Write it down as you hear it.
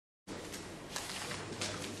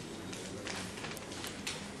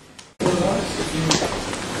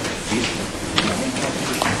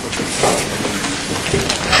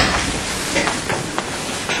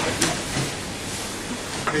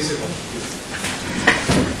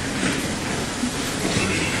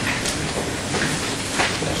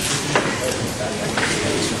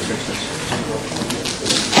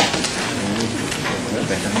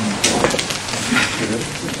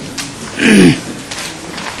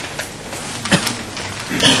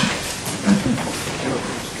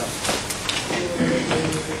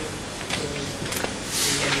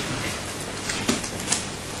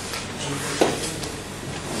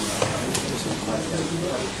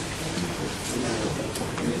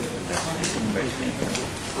Good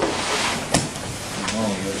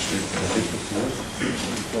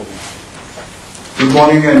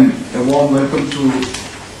morning and a warm welcome to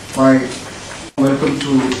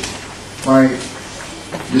my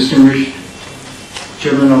distinguished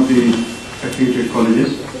chairman of the affiliated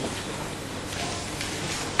colleges.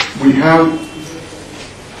 We have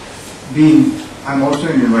been, I'm also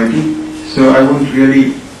an invitee, so I won't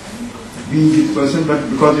really be the person,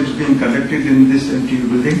 but because it's being conducted in this MTU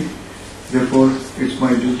building, therefore it's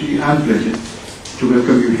my duty and pleasure to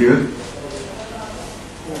welcome you here.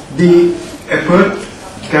 The effort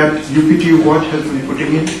that UPTU Watch has been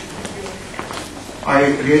putting in,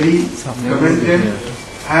 I really commend them,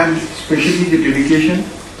 and especially the dedication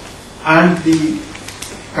and the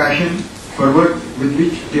passion, fervor with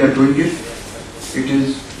which they are doing it. It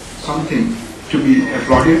is something to be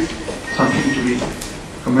applauded, something to be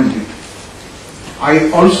commended. I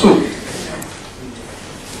also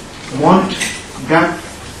want that,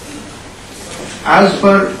 as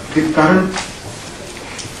per the current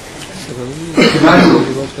scenario,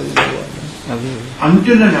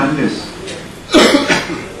 until and unless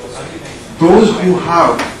those who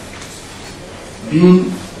have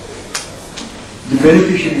been the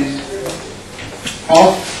beneficiaries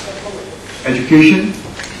of education,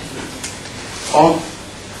 of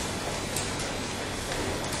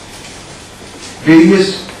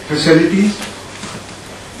various facilities,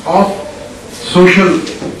 of social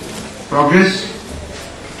progress,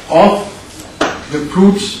 of the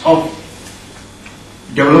fruits of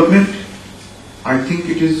development, I think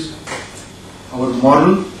it is our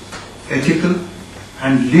moral, ethical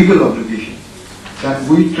and legal obligation that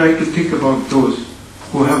we try to think about those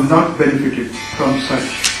who have not benefited from such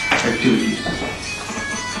activities.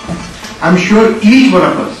 I'm sure each one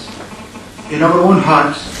of us, in our own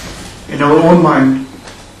hearts, in our own mind,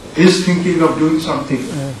 is thinking of doing something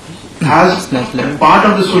as part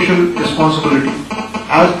of the social responsibility,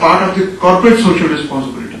 as part of the corporate social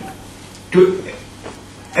responsibility, to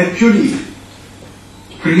actually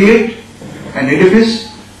create an edifice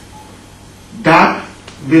that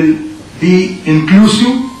will be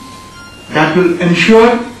inclusive, that will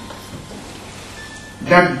ensure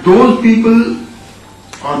that those people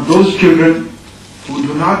or those children who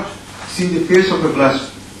do not see the face of a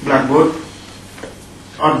blackboard,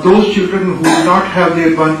 or those children who do not have the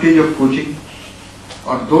advantage of coaching,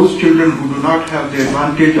 or those children who do not have the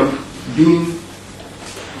advantage of being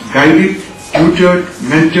guided, tutored,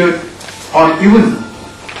 mentored, or even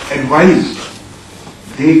advised,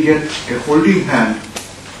 they get a holding hand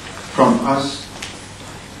from us.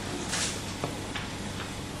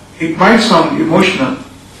 It might sound emotional,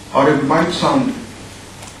 or it might sound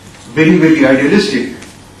very, very idealistic,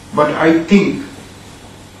 but I think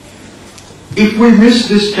if we miss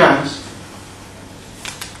this chance,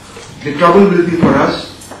 the trouble will be for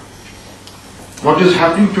us. What is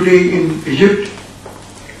happening today in Egypt,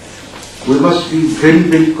 we must be very,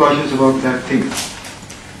 very cautious about that thing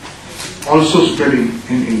also spreading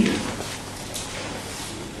in India.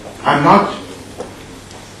 I'm not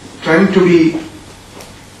trying to be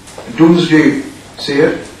a doomsday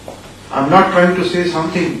sayer. I'm not trying to say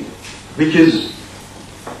something which is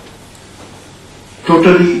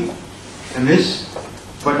totally amiss,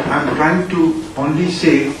 but I'm trying to only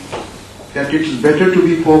say that it's better to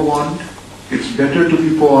be forewarned, it's better to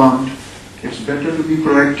be forearmed, it's better to be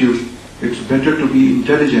proactive, it's better to be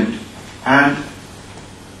intelligent, and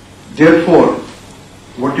therefore,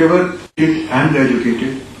 whatever it and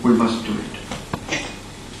educated, we must do it.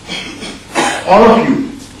 All of you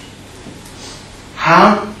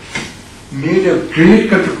have made a great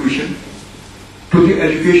contribution to the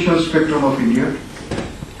educational spectrum of India.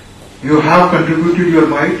 You have contributed your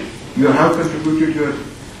might, you have contributed your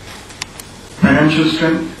financial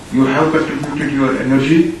strength, you have contributed your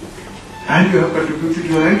energy, and you have contributed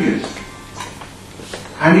your ideas.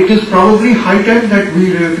 And it is probably high time that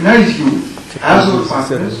we recognize you as our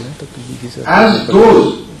partners, as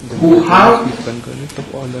those who have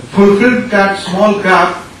fulfilled that small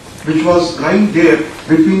gap which was lying there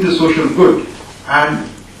between the social good and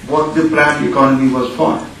what the planned economy was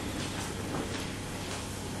for.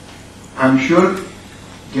 I'm sure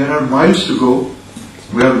there are miles to go.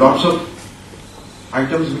 We have lots of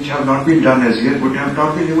items which have not been done as yet, but have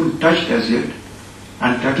not been even touched as yet,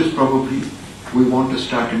 and that is probably we want to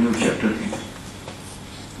start a new chapter in.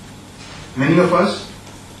 Many of us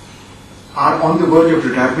are on the verge of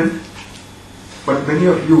retirement, but many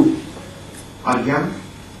of you are young,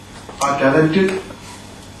 are talented,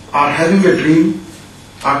 are having a dream,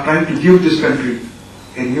 are trying to give this country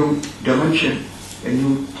a new dimension, a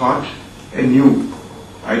new thought, a new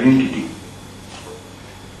identity.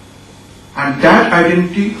 And that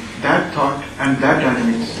identity, that thought and that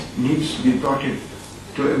dynamics needs to be brought in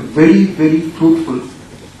to a very, very fruitful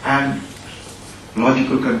and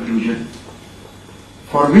logical conclusion,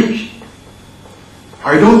 for which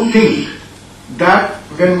I don't think that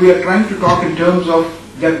when we are trying to talk in terms of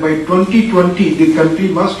that by 2020 the country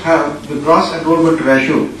must have the gross enrollment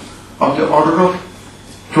ratio of the order of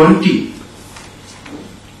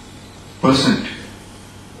 20%.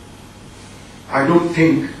 I don't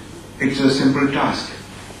think it's a simple task.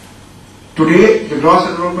 Today the gross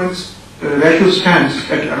enrollment ratio stands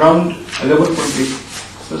at around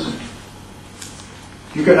 11.8%.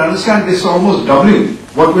 You can understand this is almost doubling.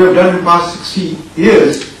 What we have done in the past 60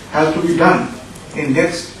 years has to be done in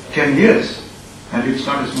next 10 years, and it's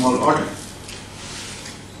not a small order.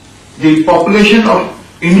 The population of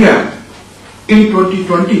India in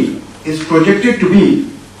 2020 is projected to be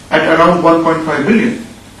at around 1.5 billion,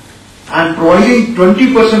 and providing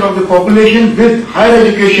 20% of the population with higher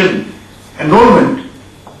education enrollment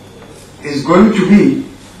is going to be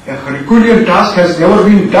a Herculean task, has never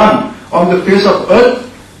been done on the face of earth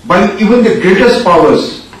by even the greatest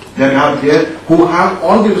powers that are there, who have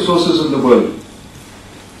all the resources in the world.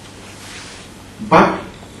 But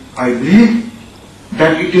I believe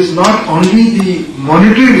that it is not only the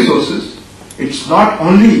monetary resources, it's not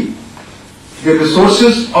only the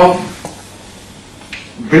resources of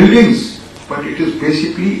buildings, but it is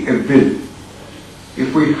basically a will.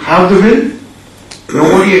 If we have the will,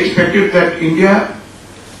 nobody expected that India,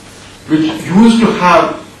 which used to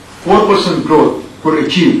have 4% growth, could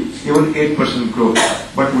achieve even 8% growth,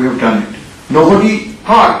 but we have done it. Nobody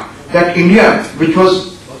thought that India, which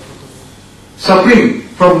was suffering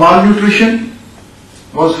from malnutrition,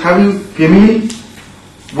 was having famine,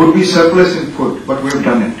 would be surplus in food, but we have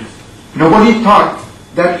done it. Nobody thought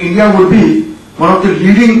that India would be one of the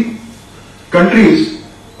leading countries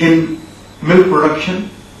in milk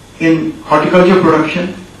production, in horticulture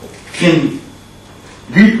production, in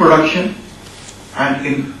wheat production, and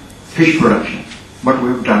in fish production, but we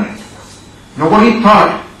have done it. Nobody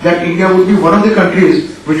thought that India would be one of the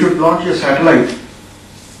countries which would launch a satellite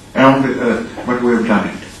around the earth, but we have done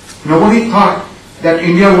it. Nobody thought that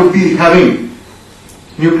India would be having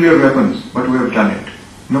nuclear weapons, but we have done it.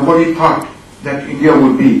 Nobody thought that India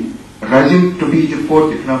would be rising to be the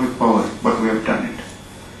fourth economic power, but we have done it.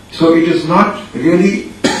 So it is not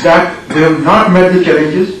really that we have not met the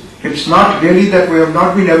challenges. It's not really that we have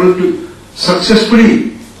not been able to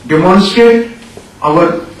successfully demonstrate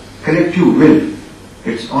our collective will.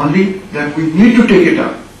 It's only that we need to take it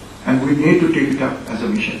up, and we need to take it up as a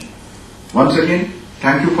mission. Once again,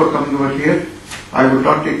 thank you for coming over here. I will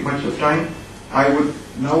not take much of time. I would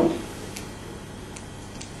now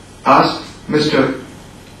ask Mr.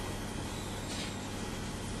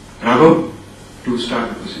 Raghav to start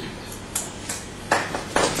the proceedings.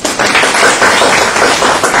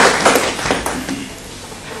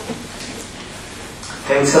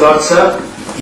 Thanks a lot, sir.